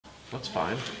That's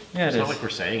fine. Yeah, it's not like we're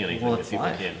saying anything that people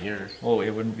live. can't hear. Well,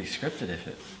 it wouldn't be scripted if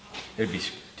it would be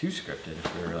too scripted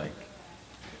if we were like...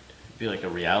 It'd be like a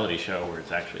reality show where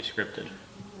it's actually scripted.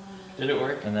 Did it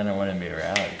work? And then it wouldn't be a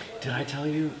reality. Did I tell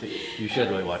you that you should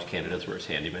really watch Canada's Worst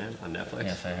Handyman on Netflix?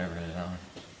 Yes, I heard it on.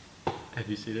 Have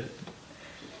you seen it?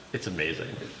 It's amazing.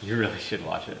 You really should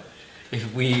watch it.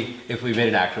 If we made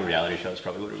an actual reality show, it's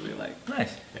probably what it would be like.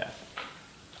 Nice. Yeah.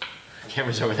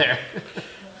 Camera's over there.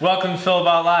 Welcome to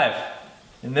Philabot Live.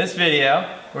 In this video,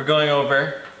 we're going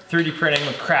over 3D printing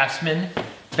with Craftsman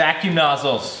vacuum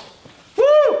nozzles. Woo!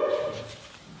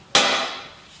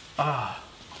 Ah,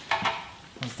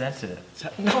 almost dented it.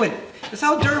 No, it's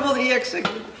how durable the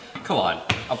EX6 is. Come on,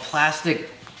 a plastic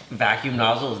vacuum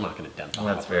nozzle is not going to dent the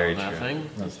That's very true. that thing.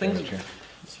 That's Those very things, true.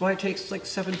 that's why it takes like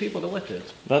 7 people to lift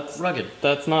it. That's rugged.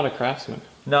 That's not a Craftsman.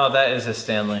 No, that is a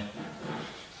Stanley.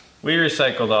 We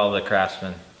recycled all the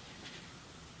Craftsman.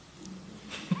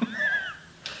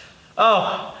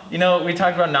 Oh, you know, we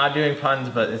talked about not doing puns,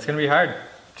 but it's going to be hard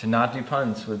to not do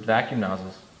puns with vacuum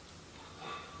nozzles.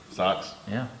 Sucks.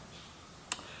 Yeah.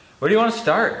 Where do you want to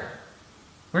start?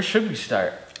 Where should we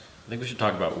start? I think we should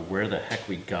talk about where the heck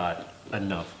we got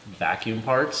enough vacuum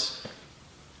parts.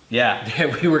 Yeah.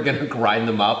 That we were going to grind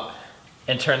them up.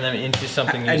 And turn them into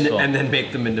something useful. And then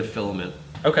make them into filament.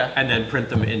 Okay. And then print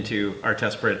them into our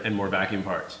test print and more vacuum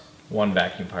parts. One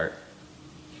vacuum part.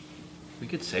 We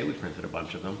could say we printed a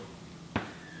bunch of them.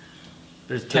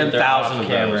 There's They're 10,000 off of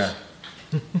camera.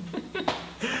 those.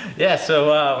 Yeah, so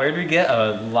where did we get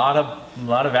a lot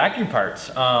of vacuum parts?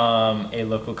 A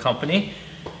local company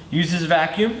uses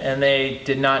vacuum, and they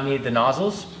did not need the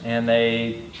nozzles, and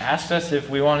they asked us if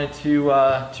we wanted to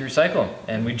recycle them,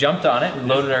 and we jumped on it. We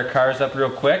loaded our cars up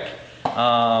real quick.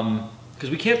 Because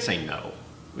we can't say no.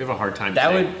 We have a hard time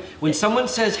saying. When someone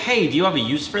says, hey, do you have a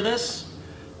use for this?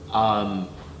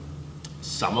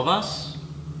 Some of us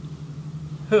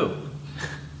Who?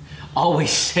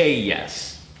 always say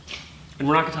yes. And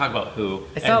we're not going to talk about who.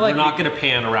 It's and not like we're not going to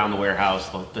pan around the warehouse,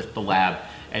 the lab,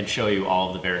 and show you all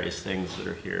of the various things that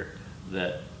are here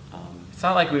that... It's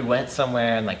not like we went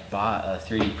somewhere and like bought a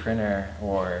 3D printer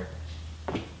or...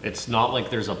 It's not like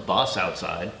there's a bus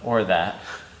outside. Or that.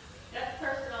 That's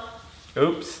personal.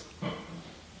 Oops.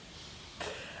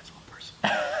 That's all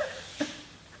personal.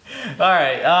 All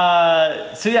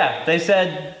right, so yeah, they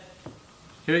said,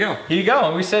 Here we go. here you go,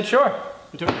 and we said sure.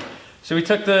 We took it. So we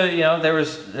took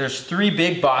there's 3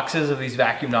 big boxes of these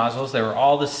vacuum nozzles. They were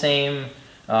all the same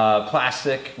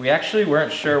plastic. We actually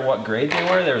weren't sure what grade they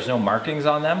were. There was no markings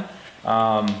on them.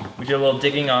 We did a little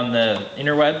digging on the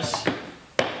interwebs,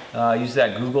 used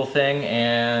that Google thing,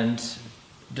 and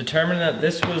determined that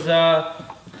this was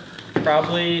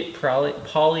probably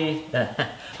poly.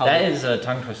 That is a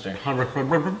tongue twister. Probably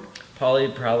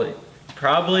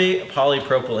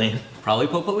polypropylene.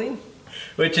 Polypropylene?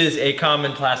 Which is a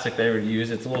common plastic they would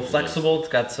use. It's a little flexible, it's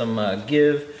got some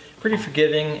give, pretty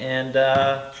forgiving, and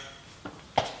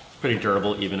Pretty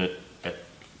durable even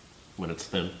when it's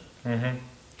thin. mm-hmm.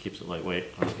 Keeps it lightweight. I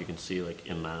don't know if you can see like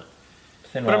in that.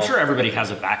 thin But I'm wall. sure everybody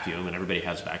has a vacuum and everybody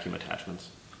has vacuum attachments.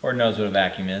 Or knows what a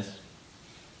vacuum is.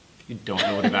 If you don't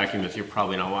know what a vacuum is, you're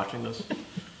probably not watching this.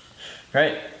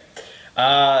 Right.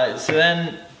 So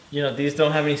then, you know, these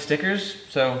don't have any stickers,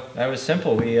 so that was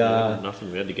simple. We,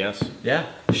 Nothing, we had to guess. yeah,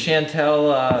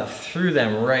 Chantel threw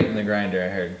them right in the grinder, I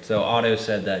heard. So Otto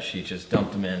said that she just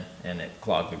dumped them in and it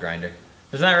clogged the grinder.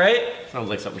 Isn't that right? Sounds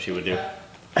like something she would do.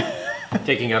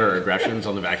 Taking out her aggressions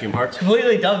on the vacuum parts.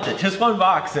 Completely dumped it, just one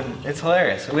box, and it's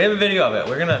hilarious. We have a video of it.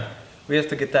 We have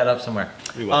to get that up somewhere.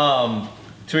 We will.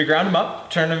 So we ground them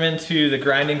up, turn them into the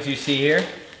grindings you see here,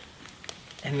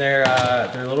 and they're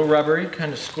a little rubbery,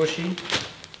 kind of squishy,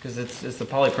 because it's the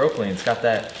polypropylene. It's got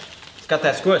that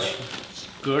squish.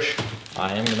 Gush.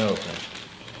 I am gonna open it.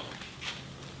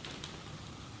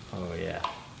 Oh yeah.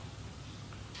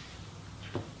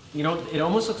 You know, it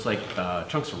almost looks like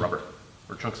chunks of rubber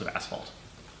or chunks of asphalt.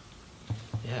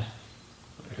 Yeah.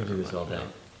 I could do this all day.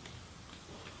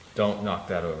 Don't knock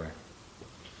that over.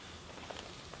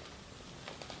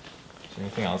 Is there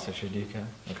anything else I should do, Kevin?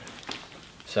 Okay.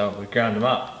 So we ground them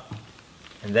up,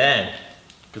 and then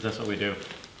Because that's what we do.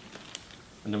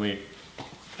 And then we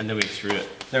extrude it.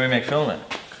 we make filament.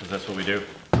 Because that's what we do.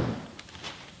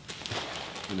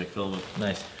 We make filament.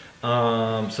 Nice.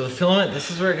 So the filament,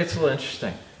 this is where it gets a little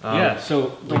interesting. Yeah,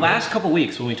 so the last couple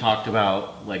weeks when we talked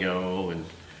about Lego and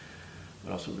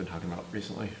what else have we been talking about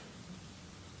recently?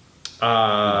 Things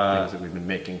that we've been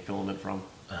making filament from.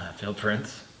 Field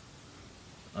prints.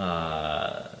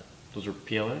 Those are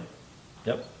PLA?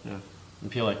 Yep. Yeah.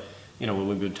 And PLA, you know, when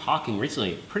we've been talking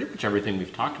recently, pretty much everything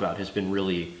we've talked about has been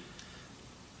really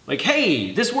like,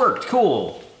 hey, this worked,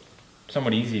 cool.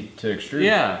 Somewhat easy to extrude.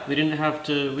 Yeah, we didn't have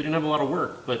a lot of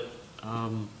work, but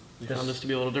we found this to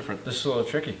be a little different. This is a little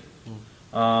tricky.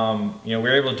 You know, we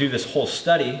were able to do this whole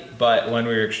study, but when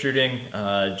we were extruding,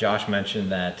 Josh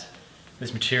mentioned that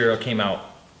this material came out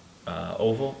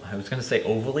oval. I was going to say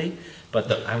ovally,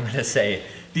 but I'm going to say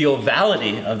the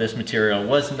ovality of this material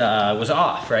was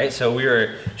off, right? So we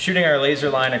were shooting our laser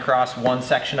line across one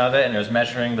section of it, and it was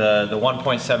measuring the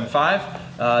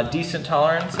 1.75, decent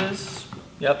tolerances.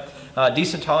 Yep,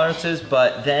 decent tolerances.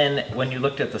 But then when you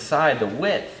looked at the side, the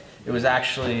width, it was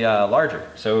actually larger.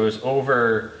 So it was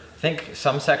over. I think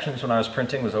some sections when I was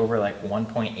printing was over like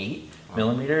 1.8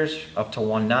 millimeters up to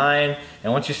 1.9,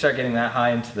 and once you start getting that high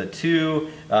into the 2,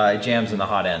 it jams in the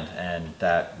hot end, and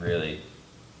that really,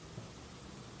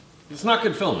 it's not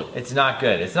good filament. it's not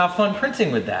good. It's not fun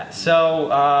printing with that. So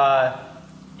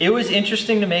it was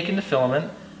interesting to make into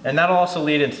filament, and that'll also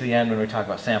lead into the end when we talk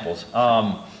about samples.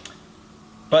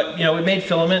 But you know, we made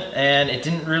filament, and it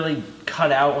didn't really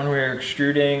cut out when we were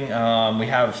extruding. We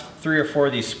have 3 or 4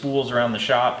 of these spools around the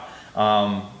shop.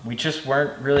 We just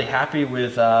weren't really happy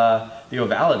with the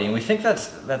ovality, and we think that's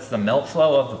the melt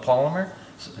flow of the polymer.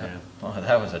 So, Yeah. oh,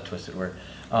 that was a twisted word.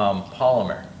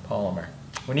 Polymer.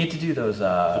 We need to do those.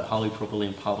 The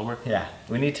polypropylene polymer. Yeah,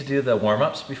 we need to do the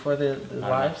warm-ups before the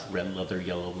lives. Red leather,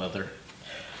 yellow leather.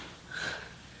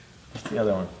 What's the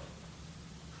other one?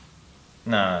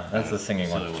 Nah, that's the singing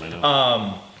That's one. the other one I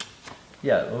know.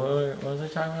 Yeah, what was I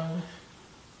talking about?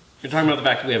 You're talking about the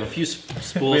fact that we have a few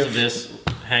spools of this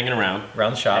hanging around.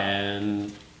 Around the shop.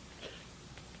 And,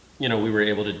 you know, we were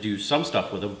able to do some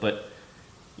stuff with them, but,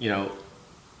 you know,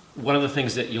 one of the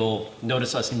things that you'll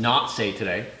notice us not say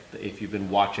today, if you've been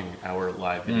watching our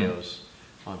live videos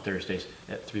on Thursdays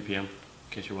at 3 p.m., in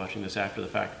case you're watching this after the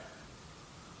fact,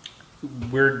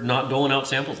 we're not doling out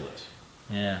samples of this.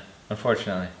 Yeah,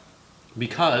 unfortunately.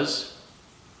 Because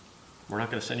we're not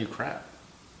going to send you crap.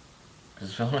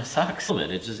 Because filament sucks.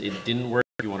 It didn't work.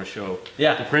 If you want to show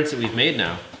Yeah. the prints that we've made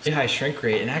now. High shrink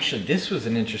rate, and actually this was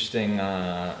an interesting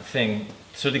thing.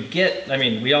 So to get, I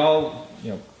mean, we all,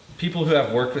 you know, people who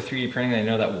have worked with 3D printing, they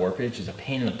know that warpage is a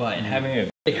pain in the butt, and having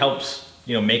it really helps,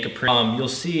 you know, make a print. You'll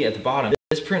see at the bottom,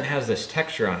 this print has this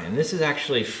texture on it, and this is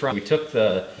actually from, we took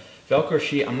the Velcro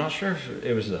sheet, I'm not sure if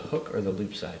it was the hook or the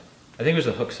loop side. I think it was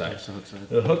the hook side. Yes, the hook side.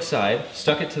 The hook side,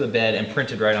 stuck it to the bed and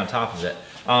printed right on top of it.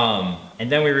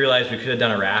 And then we realized we could have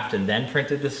done a raft and then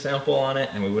printed this sample on it,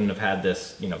 and we wouldn't have had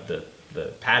this, you know, the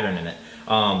pattern in it.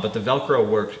 But the Velcro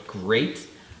worked great.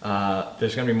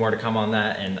 There's going to be more to come on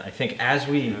that, and I think as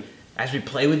we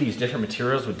play with these different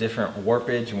materials with different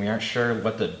warpage, and we aren't sure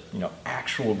what the, you know,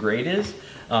 actual grade is,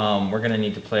 we're going to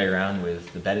need to play around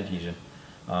with the bed adhesion.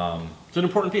 It's an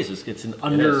important piece. It's an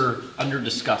under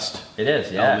discussed It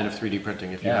is, yeah. element of 3D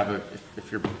printing. If you Yeah. have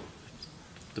if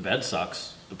the bed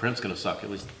sucks, the print's going to suck. At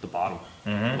least the bottom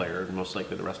layer, and most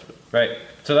likely the rest of it. Right.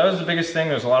 So that was the biggest thing.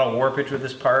 There's a lot of warpage with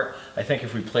this part. I think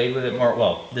if we played with it more,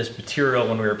 well, this material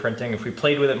when we were printing, if we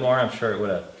played with it more, I'm sure it would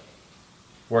have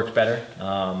worked better.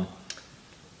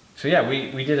 So yeah,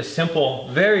 we did a simple,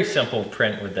 very simple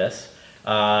print with this.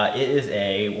 It is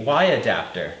a Y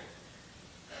adapter.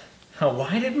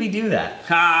 Why did we do that?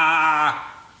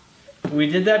 Ha! We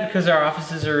did that because our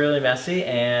offices are really messy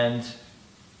and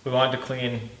we wanted to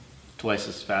clean Twice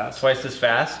as fast. twice as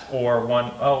fast, or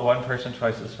one person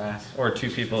twice as fast, or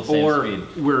 2 people the same Or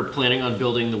speed. we're planning on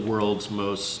building the world's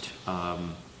most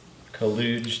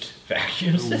Coluged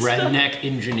vacuum system. redneck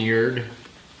engineered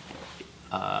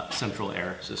central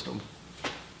air system.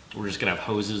 We're just gonna have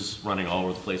hoses running all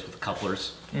over the place with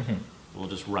couplers. We'll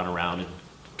just run around and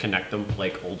connect them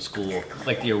like old school,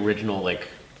 like the original like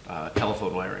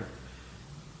telephone wiring,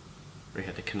 where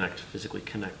you had to physically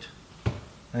connect.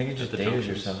 I think you just The dated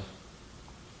junctions. yourself.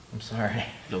 I'm sorry.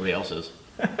 Nobody else is.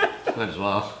 Might as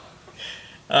well.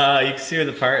 You can see where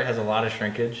the part has a lot of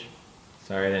shrinkage.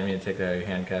 Sorry, I didn't mean to take that out of your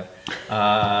hand cap.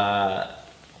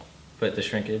 But the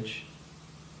shrinkage.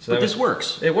 So But this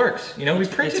works. It works. You know, we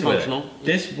printed it's with functional. it.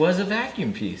 This was a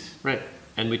vacuum piece, Right.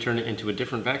 And we turn it into a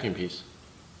different vacuum piece.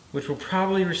 which we'll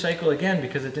probably recycle again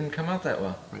because it didn't come out that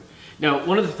well. Right. Now,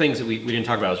 one of the things that we didn't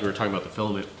talk about as we were talking about the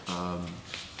filament,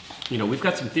 you know, we've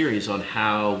got some theories on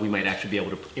how we might actually be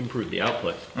able to improve the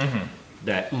output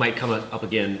that might come up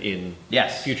again in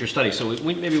Yes. future studies. So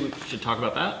maybe we should talk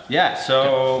about that. Yeah,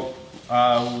 so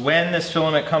when this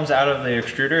filament comes out of the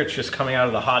extruder, it's just coming out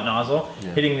of the hot nozzle,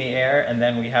 hitting the air, and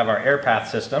then we have our air path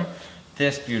system.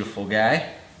 This beautiful guy.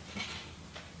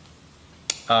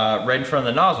 Right in front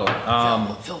of the nozzle.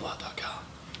 Filmbot.com.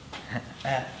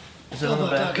 Is it on the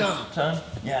back? Ton?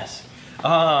 Yes.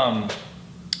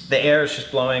 the air is just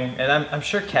blowing, and I'm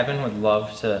sure Kevin would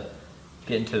love to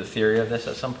get into the theory of this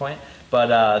at some point, but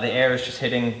the air is just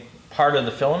hitting part of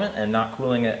the filament and not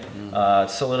cooling it,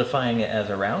 solidifying it as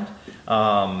a round,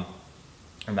 and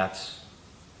that's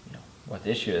what the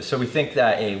issue is. So we think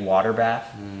that a water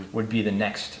bath would be the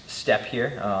next step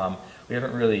here. We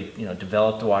haven't really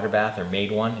developed a water bath or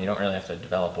made one. You don't really have to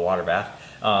develop a water bath.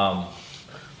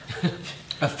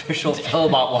 Official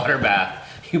filament water bath.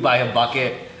 You buy a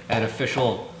bucket and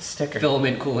official Sticker.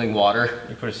 filament cooling water.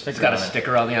 You put a sticker It's got a on it.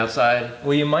 sticker on the outside.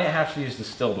 Well, you might have to use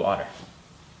distilled water.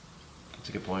 That's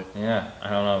a good point. Yeah, I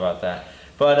don't know about that.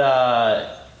 But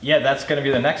yeah, that's going to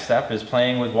be the next step, is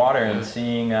playing with water and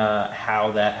seeing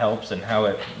how that helps and how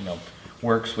it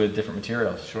works with different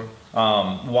materials. Sure.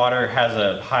 Water has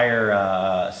a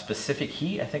higher specific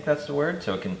heat, I think that's the word,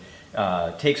 so it can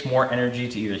takes more energy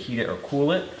to either heat it or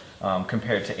cool it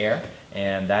compared to air,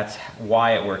 and that's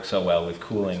why it works so well with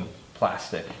cooling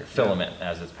plastic or filament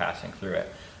as it's passing through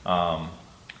it. And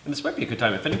this might be a good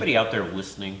time, if anybody out there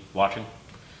listening, watching,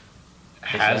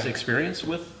 has experience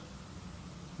with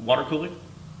water cooling,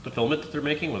 the filament that they're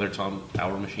making, whether it's on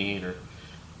our machine or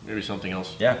maybe something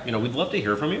else. Yeah. We'd love to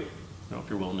hear from you. If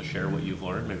you're willing to share what you've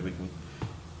learned, maybe we can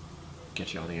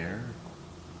get you on the air.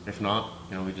 If not,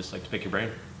 we'd just like to pick your brain.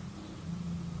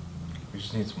 We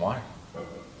just need some water. Where's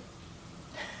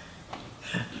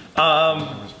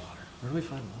water? Where do we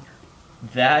find water?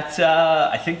 That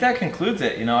I think that concludes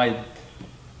it.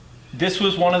 This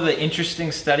was one of the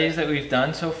interesting studies that we've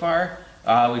done so far.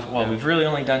 We've really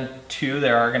only done 2.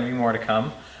 There are going to be more to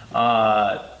come,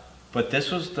 but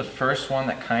this was the first one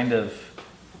that kind of,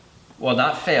 well,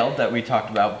 not failed that we talked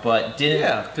about, but didn't.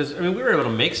 Yeah, because we were able to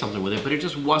make something with it, but it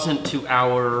just wasn't to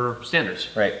our standards.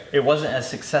 Right. It wasn't as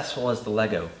successful as the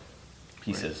Lego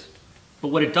pieces. Right. But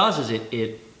what it does is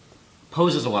it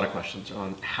poses a lot of questions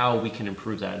on how we can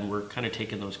improve that, and we're kind of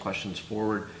taking those questions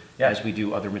forward as we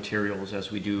do other materials,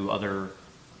 as we do other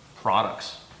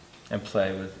products. And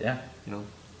play with,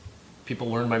 People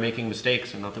learn by making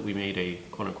mistakes, and not that we made a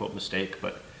quote-unquote mistake,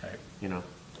 but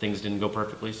things didn't go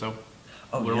perfectly, so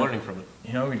we're learning from it.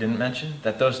 We didn't mention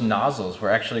that those nozzles were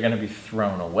actually going to be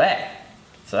thrown away.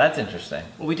 So that's interesting.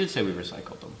 Well, we did say we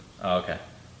recycled them. Oh, okay.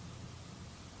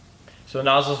 So the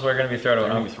nozzles were going to be thrown away.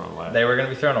 They were going to be thrown away. They were going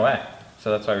to be thrown away.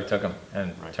 So that's why we took them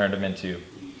and Right. turned them into,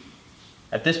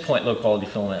 at this point, low quality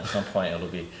filament. At some point it'll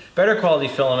be better quality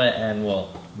filament, and we'll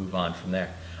move on from there.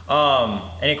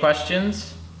 Any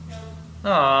questions?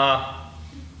 Aww.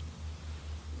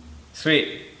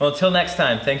 Sweet. Well, until next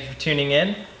time, thank you for tuning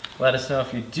in. Let us know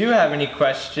if you do have any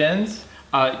questions.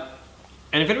 And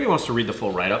if anybody wants to read the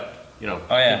full write-up, Oh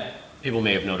yeah. people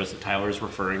may have noticed that Tyler is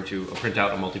referring to a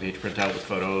printout, a multi-page printout with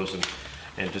photos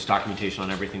and just documentation on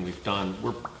everything we've done.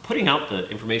 We're putting out the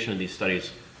information in these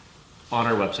studies on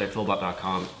our website,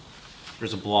 philbot.com.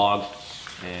 There's a blog,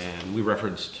 and we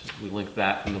linked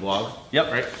that in the blog.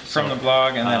 Yep, right? from the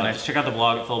blog, and then just check out the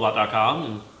blog at philbot.com,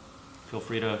 and feel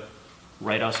free to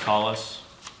write us, call us,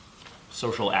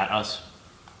 social at us,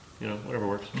 whatever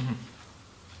works.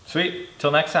 Sweet.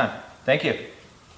 Till next time. Thank you.